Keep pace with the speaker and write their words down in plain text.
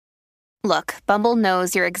Look, Bumble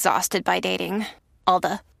knows you're exhausted by dating. All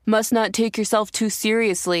the must not take yourself too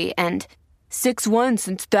seriously and 6'1"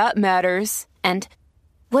 since that matters. And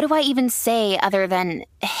what do I even say other than,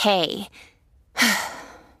 hey?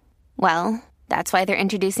 Well, that's why they're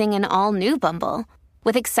introducing an all-new Bumble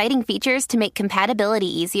with exciting features to make compatibility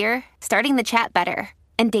easier, starting the chat better,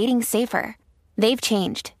 and dating safer. They've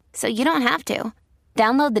changed, so you don't have to.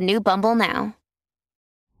 Download the new Bumble now.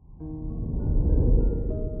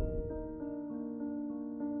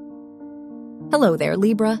 Hello there,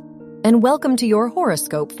 Libra, and welcome to your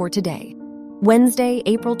horoscope for today, Wednesday,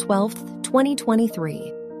 April 12th,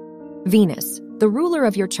 2023. Venus, the ruler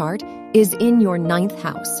of your chart, is in your 9th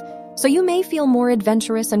house, so you may feel more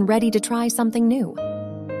adventurous and ready to try something new.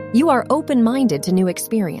 You are open-minded to new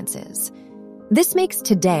experiences. This makes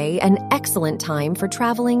today an excellent time for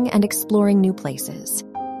traveling and exploring new places.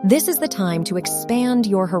 This is the time to expand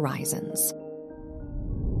your horizons.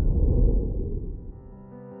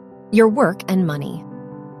 Your work and money.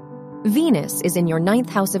 Venus is in your 9th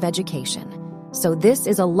house of education, so this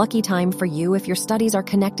is a lucky time for you if your studies are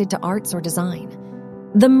connected to arts or design.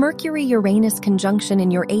 The Mercury-Uranus conjunction in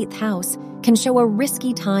your 8th house can show a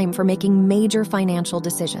risky time for making major financial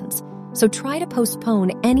decisions, so try to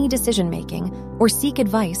postpone any decision-making or seek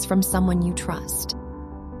advice from someone you trust.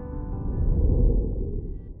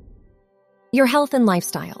 Your health and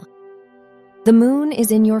lifestyle. The moon is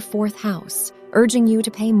in your 4th house, urging you to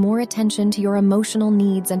pay more attention to your emotional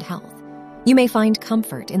needs and health. You may find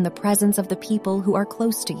comfort in the presence of the people who are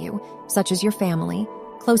close to you, such as your family,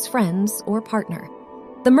 close friends, or partner.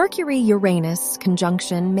 The Mercury-Uranus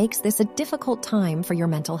conjunction makes this a difficult time for your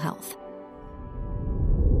mental health.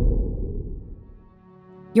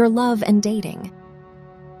 Your love and dating.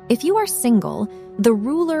 If you are single, the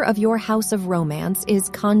ruler of your house of romance is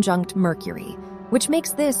conjunct Mercury, which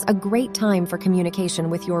makes this a great time for communication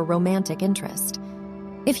with your romantic interest.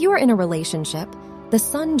 If you are in a relationship, the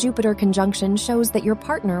Sun-Jupiter conjunction shows that your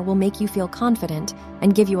partner will make you feel confident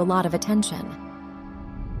and give you a lot of attention.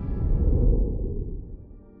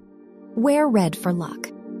 Wear red for luck.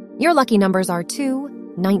 Your lucky numbers are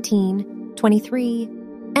 2, 19, 23,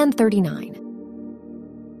 and 39.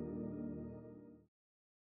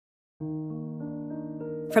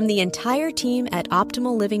 From the entire team at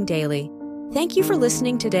Optimal Living Daily, thank you for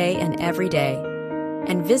listening today and every day.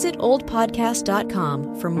 And visit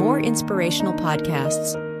oldpodcast.com for more inspirational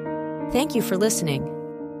podcasts. Thank you for listening.